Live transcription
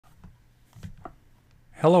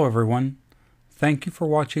Hello everyone. Thank you for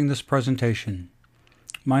watching this presentation.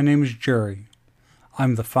 My name is Jerry.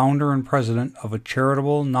 I'm the founder and president of a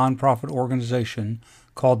charitable nonprofit organization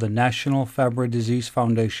called the National Fabry Disease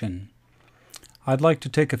Foundation. I'd like to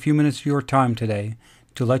take a few minutes of your time today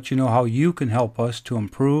to let you know how you can help us to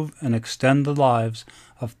improve and extend the lives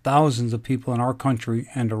of thousands of people in our country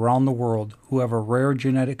and around the world who have a rare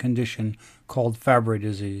genetic condition called Fabry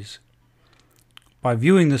disease. By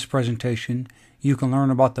viewing this presentation, you can learn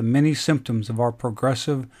about the many symptoms of our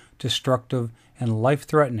progressive, destructive, and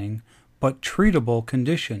life-threatening but treatable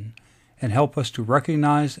condition and help us to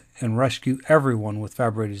recognize and rescue everyone with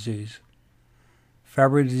Fabry disease.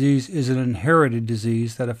 Fabry disease is an inherited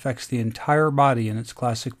disease that affects the entire body in its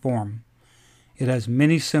classic form. It has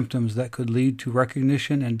many symptoms that could lead to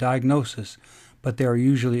recognition and diagnosis, but they are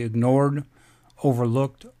usually ignored,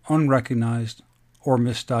 overlooked, unrecognized, or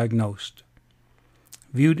misdiagnosed.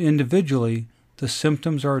 Viewed individually, the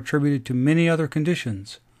symptoms are attributed to many other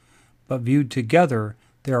conditions, but viewed together,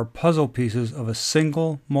 they are puzzle pieces of a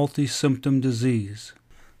single multi-symptom disease.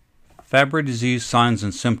 Fabry disease signs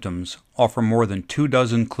and symptoms offer more than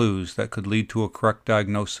 24 clues that could lead to a correct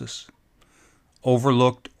diagnosis.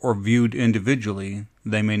 Overlooked or viewed individually,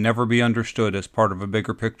 they may never be understood as part of a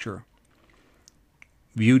bigger picture.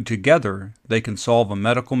 Viewed together, they can solve a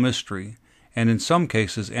medical mystery and in some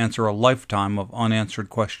cases answer a lifetime of unanswered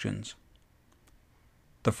questions.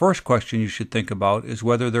 The first question you should think about is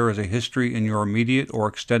whether there is a history in your immediate or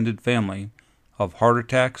extended family of heart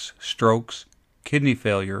attacks, strokes, kidney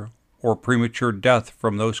failure, or premature death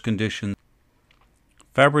from those conditions.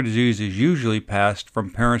 Fabry disease is usually passed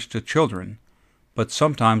from parents to children, but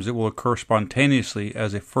sometimes it will occur spontaneously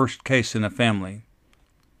as a first case in a family.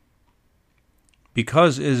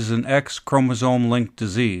 Because it is an X chromosome-linked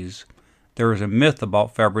disease, there is a myth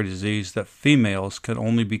about Fabry disease that females can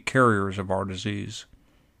only be carriers of our disease.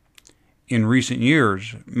 In recent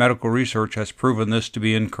years, medical research has proven this to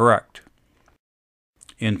be incorrect.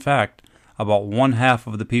 In fact, about 1/2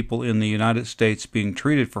 of the people in the United States being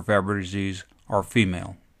treated for Fabry disease are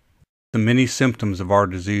female. The many symptoms of our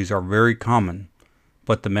disease are very common,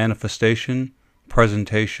 but the manifestation,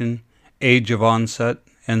 presentation, age of onset,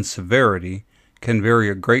 and severity can vary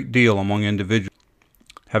a great deal among individuals.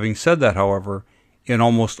 Having said that, however, in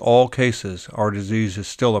almost all cases, our disease is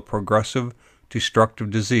still a progressive, destructive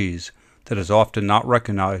disease that is often not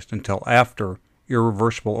recognized until after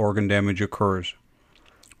irreversible organ damage occurs.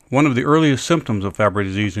 One of the earliest symptoms of Fabry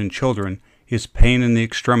disease in children is pain in the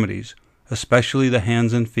extremities, especially the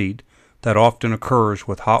hands and feet, that often occurs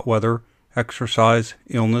with hot weather, exercise,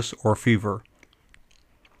 illness, or fever.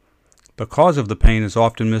 The cause of the pain is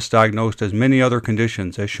often misdiagnosed as many other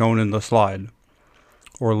conditions as shown in the slide,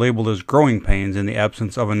 or labeled as growing pains in the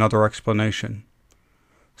absence of another explanation.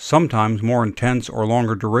 Sometimes more intense or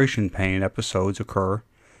longer duration pain episodes occur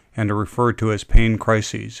and are referred to as pain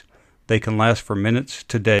crises. They can last for minutes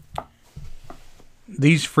to days.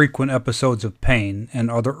 These frequent episodes of pain and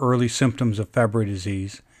other early symptoms of Fabry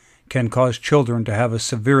disease can cause children to have a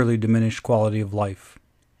severely diminished quality of life.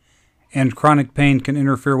 And chronic pain can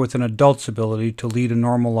interfere with an adult's ability to lead a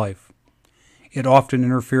normal life. It often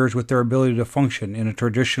interferes with their ability to function in a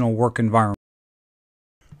traditional work environment.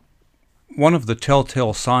 One of the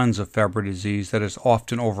telltale signs of Fabry disease that is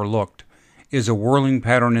often overlooked is a whirling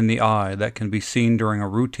pattern in the eye that can be seen during a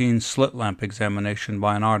routine slit lamp examination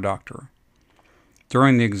by an eye doctor.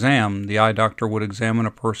 During the exam, the eye doctor would examine a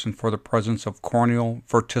person for the presence of corneal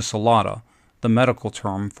verticillata, the medical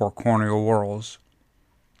term for corneal whorls.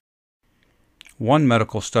 One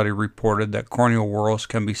medical study reported that corneal whorls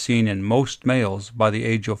can be seen in most males by the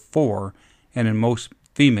age of 4 and in most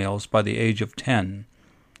females by the age of 10.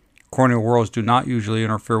 Corneal whorls do not usually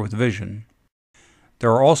interfere with vision. There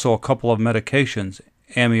are also a couple of medications,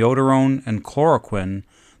 amiodarone and chloroquine,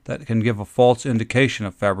 that can give a false indication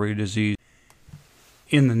of Fabry disease.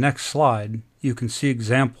 In the next slide, you can see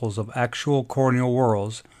examples of actual corneal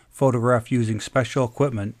whorls photographed using special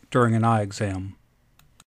equipment during an eye exam.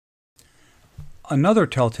 Another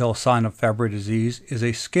telltale sign of Fabry disease is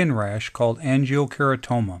a skin rash called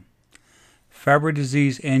angiokeratoma. Fabry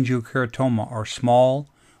disease angiokeratoma are small,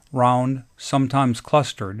 round, sometimes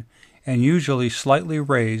clustered, and usually slightly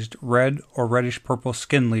raised red or reddish-purple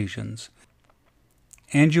skin lesions.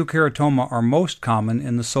 Angiokeratoma are most common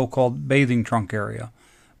in the so-called bathing trunk area,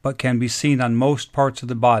 but can be seen on most parts of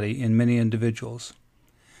the body in many individuals.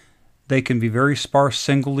 They can be very sparse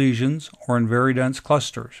single lesions or in very dense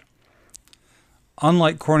clusters.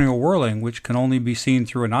 Unlike corneal whirling, which can only be seen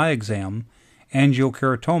through an eye exam,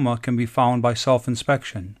 angiokeratoma can be found by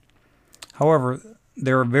self-inspection. However,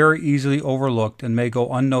 they are very easily overlooked and may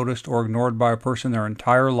go unnoticed or ignored by a person their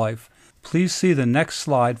entire life. Please see the next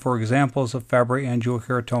slide for examples of Fabry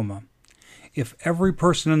angiokeratoma. If every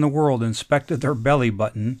person in the world inspected their belly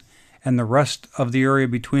button and the rest of the area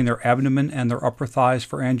between their abdomen and their upper thighs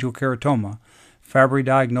for angiokeratoma, Fabry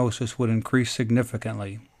diagnosis would increase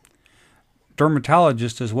significantly.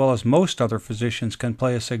 Dermatologists, as well as most other physicians, can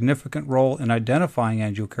play a significant role in identifying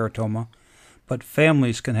angiokeratoma, but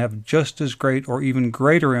families can have just as great or even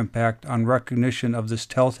greater impact on recognition of this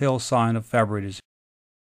telltale sign of Fabry disease.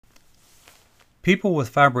 People with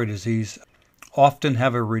Fabry disease often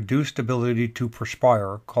have a reduced ability to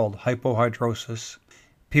perspire, called hypohidrosis.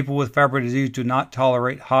 People with Fabry disease do not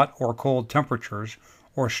tolerate hot or cold temperatures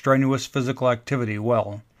or strenuous physical activity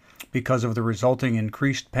well, because of the resulting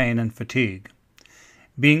increased pain and fatigue.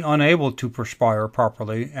 Being unable to perspire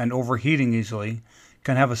properly and overheating easily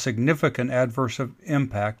can have a significant adverse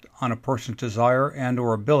impact on a person's desire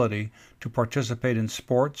and/or ability to participate in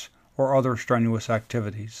sports or other strenuous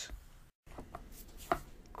activities.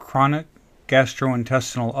 Chronic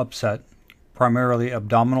gastrointestinal upset, primarily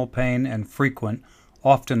abdominal pain and frequent,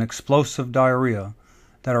 often explosive diarrhea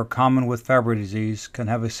that are common with Fabry disease can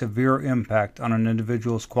have a severe impact on an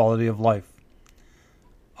individual's quality of life.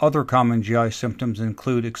 Other common GI symptoms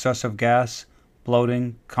include excessive gas,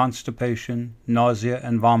 bloating, constipation, nausea,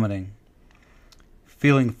 and vomiting.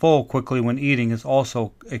 Feeling full quickly when eating is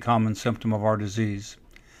also a common symptom of our disease.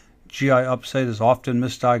 GI upset is often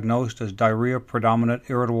misdiagnosed as diarrhea predominant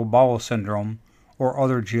irritable bowel syndrome or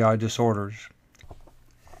other GI disorders.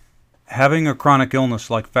 Having a chronic illness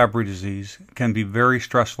like Fabry disease can be very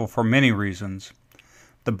stressful for many reasons.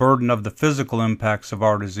 The burden of the physical impacts of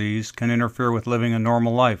our disease can interfere with living a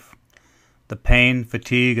normal life. The pain,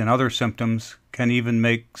 fatigue, and other symptoms can even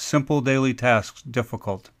make simple daily tasks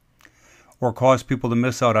difficult, or cause people to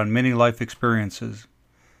miss out on many life experiences.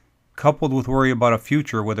 Coupled with worry about a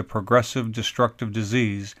future with a progressive, destructive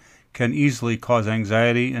disease, can easily cause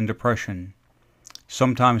anxiety and depression.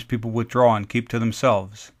 Sometimes people withdraw and keep to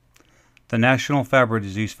themselves. The National Fabry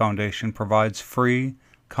Disease Foundation provides free,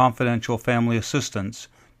 confidential family assistance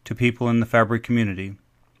to people in the Fabry community.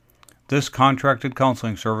 This contracted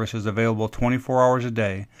counseling service is available 24 hours a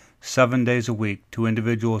day, 7 days a week to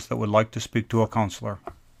individuals that would like to speak to a counselor.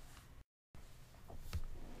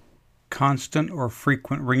 Constant or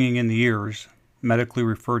frequent ringing in the ears, medically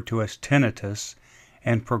referred to as tinnitus,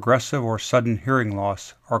 and progressive or sudden hearing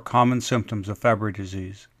loss are common symptoms of Fabry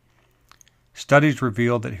disease. Studies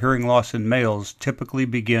reveal that hearing loss in males typically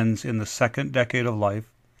begins in the second decade of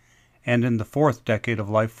life and in the fourth decade of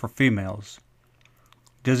life for females.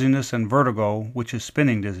 Dizziness and vertigo, which is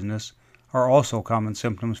spinning dizziness, are also common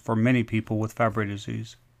symptoms for many people with Fabry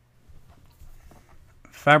disease.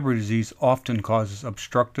 Fabry disease often causes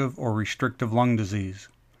obstructive or restrictive lung disease.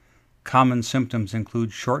 Common symptoms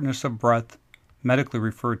include shortness of breath, medically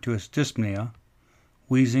referred to as dyspnea,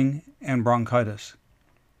 wheezing, and bronchitis.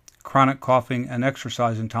 Chronic coughing and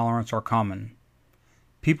exercise intolerance are common.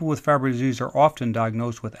 People with Fabry disease are often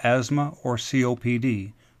diagnosed with asthma or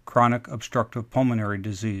COPD, chronic obstructive pulmonary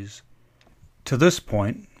disease. To this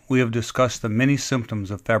point, we have discussed the many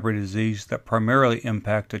symptoms of Fabry disease that primarily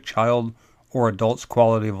impact a child or adult's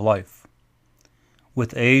quality of life.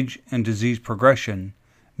 With age and disease progression,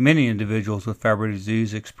 many individuals with Fabry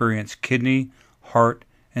disease experience kidney, heart,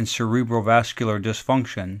 and cerebrovascular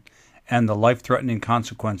dysfunction and the life-threatening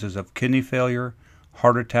consequences of kidney failure,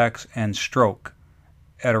 heart attacks, and stroke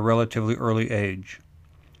at a relatively early age.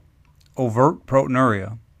 Overt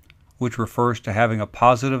proteinuria, which refers to having a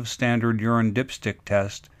positive standard urine dipstick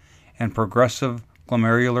test, and progressive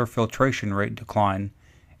glomerular filtration rate decline,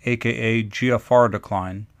 aka GFR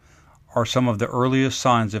decline, are some of the earliest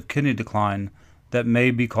signs of kidney decline that may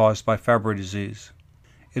be caused by Fabry disease.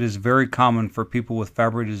 It is very common for people with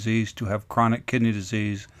Fabry disease to have chronic kidney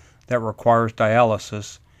disease that requires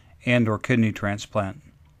dialysis and/or kidney transplant.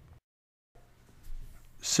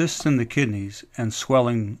 Cysts in the kidneys and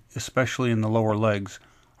swelling, especially in the lower legs,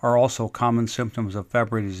 are also common symptoms of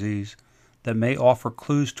Fabry disease that may offer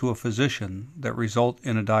clues to a physician that result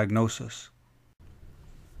in a diagnosis.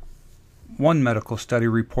 One medical study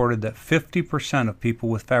reported that 50% of people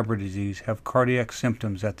with Fabry disease have cardiac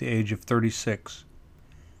symptoms at the age of 36.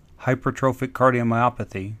 Hypertrophic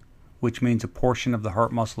cardiomyopathy, which means a portion of the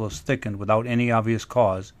heart muscle is thickened without any obvious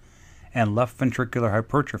cause, and left ventricular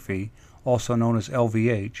hypertrophy, also known as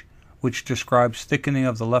LVH, which describes thickening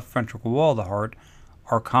of the left ventricle wall of the heart,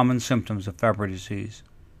 are common symptoms of Fabry disease.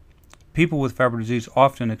 People with Fabry disease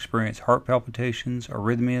often experience heart palpitations,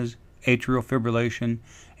 arrhythmias, atrial fibrillation,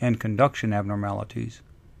 and conduction abnormalities.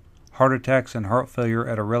 heart attacks and heart failure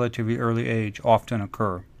at a relatively early age often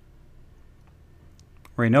occur.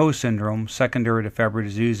 Raynaud's syndrome, secondary to Fabry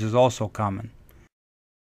disease, is also common.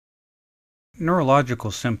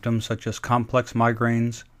 Neurological symptoms such as complex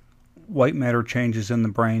migraines, white matter changes in the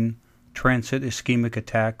brain, transient ischemic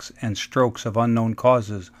attacks, and strokes of unknown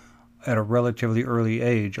causes at a relatively early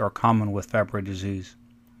age are common with Fabry disease.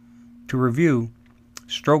 To review,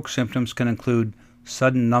 stroke symptoms can include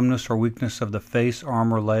sudden numbness or weakness of the face,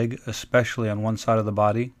 arm, or leg, especially on one side of the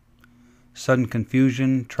body, sudden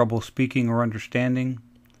confusion, trouble speaking or understanding,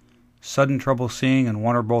 sudden trouble seeing in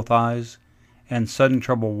one or both eyes, and sudden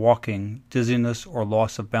trouble walking, dizziness, or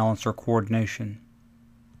loss of balance or coordination.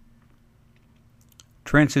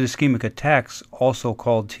 Transient ischemic attacks, also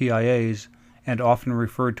called TIAs, and often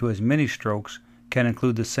referred to as mini-strokes, can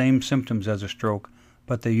include the same symptoms as a stroke,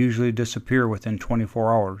 but they usually disappear within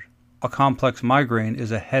 24 hours. A complex migraine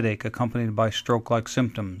is a headache accompanied by stroke-like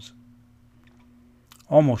symptoms.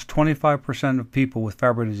 Almost 25% of people with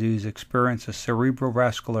Fabry disease experience a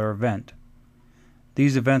cerebrovascular event.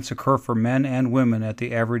 These events occur for men and women at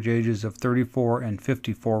the average ages of 34 and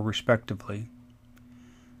 54 respectively.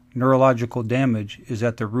 Neurological damage is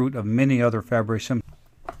at the root of many other Fabry symptoms.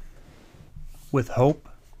 With hope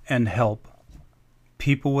and help,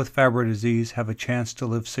 people with Fabry disease have a chance to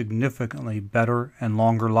live significantly better and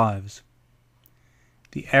longer lives.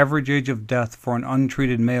 The average age of death for an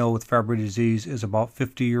untreated male with Fabry disease is about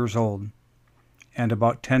 50 years old, and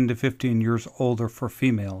about 10 to 15 years older for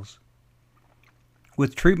females.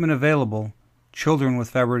 With treatment available, children with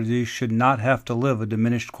Fabry disease should not have to live a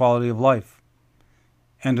diminished quality of life,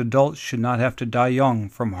 and adults should not have to die young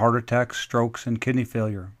from heart attacks, strokes, and kidney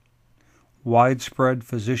failure. Widespread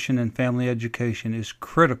physician and family education is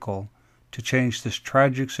critical to change this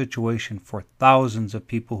tragic situation for thousands of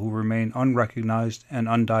people who remain unrecognized and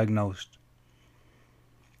undiagnosed.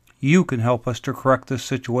 You can help us to correct this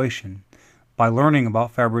situation by learning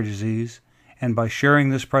about Fabry disease and by sharing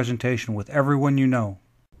this presentation with everyone you know.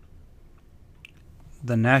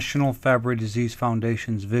 The National Fabry Disease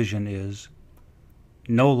Foundation's vision is,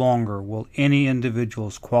 no longer will any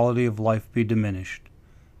individual's quality of life be diminished,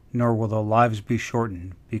 nor will their lives be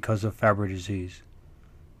shortened because of Fabry disease.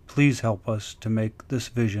 Please help us to make this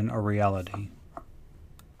vision a reality.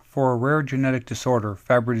 For a rare genetic disorder,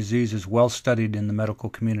 Fabry disease is well studied in the medical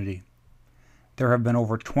community. There have been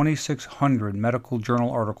over 2,600 medical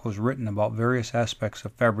journal articles written about various aspects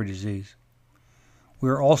of Fabry disease. We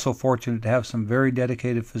are also fortunate to have some very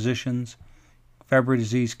dedicated physicians, Fabry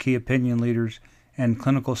disease key opinion leaders, and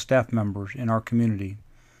clinical staff members in our community,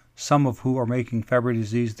 some of who are making Fabry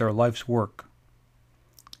disease their life's work.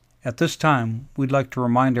 At this time, we'd like to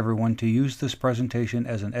remind everyone to use this presentation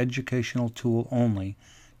as an educational tool only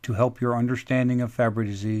to help your understanding of Fabry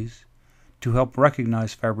disease, to help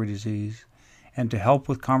recognize Fabry disease, and to help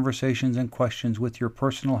with conversations and questions with your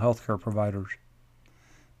personal healthcare providers.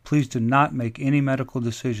 Please do not make any medical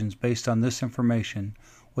decisions based on this information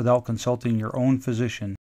without consulting your own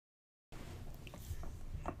physician.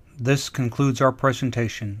 This concludes our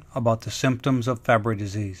presentation about the symptoms of Fabry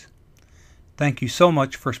disease. Thank you so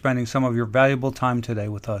much for spending some of your valuable time today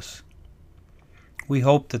with us. We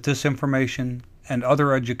hope that this information and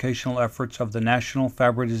other educational efforts of the National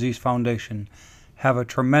Fabry Disease Foundation have a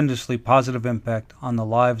tremendously positive impact on the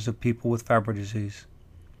lives of people with Fabry disease.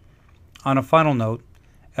 On a final note,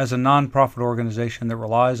 as a nonprofit organization that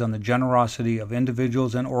relies on the generosity of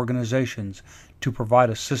individuals and organizations to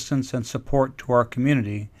provide assistance and support to our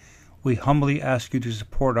community, we humbly ask you to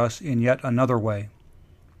support us in yet another way.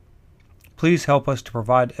 Please help us to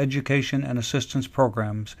provide education and assistance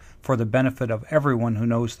programs for the benefit of everyone who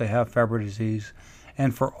knows they have Fabry disease,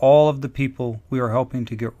 and for all of the people we are helping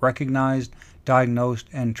to get recognized, diagnosed,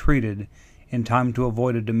 and treated in time to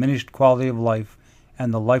avoid a diminished quality of life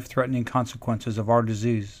and the life-threatening consequences of our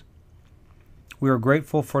disease. We are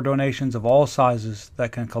grateful for donations of all sizes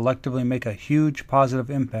that can collectively make a huge positive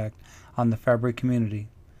impact on the Fabry community.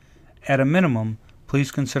 At a minimum, please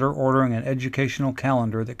consider ordering an educational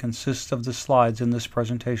calendar that consists of the slides in this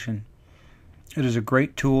presentation. It is a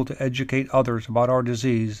great tool to educate others about our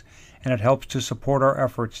disease, and it helps to support our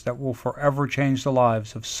efforts that will forever change the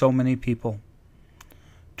lives of so many people.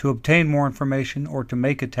 To obtain more information or to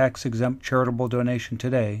make a tax-exempt charitable donation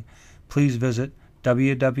today, please visit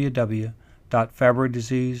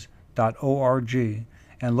www.fabrydisease.org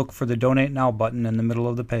and look for the Donate Now button in the middle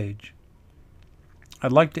of the page.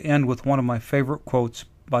 I'd like to end with one of my favorite quotes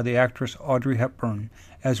by the actress Audrey Hepburn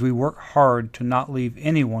as we work hard to not leave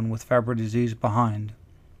anyone with Fabry disease behind.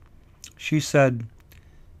 She said,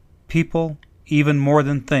 "People, even more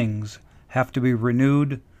than things, have to be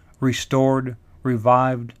renewed, restored,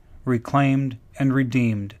 revived, reclaimed, and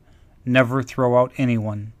redeemed. Never throw out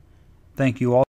anyone. Thank you all.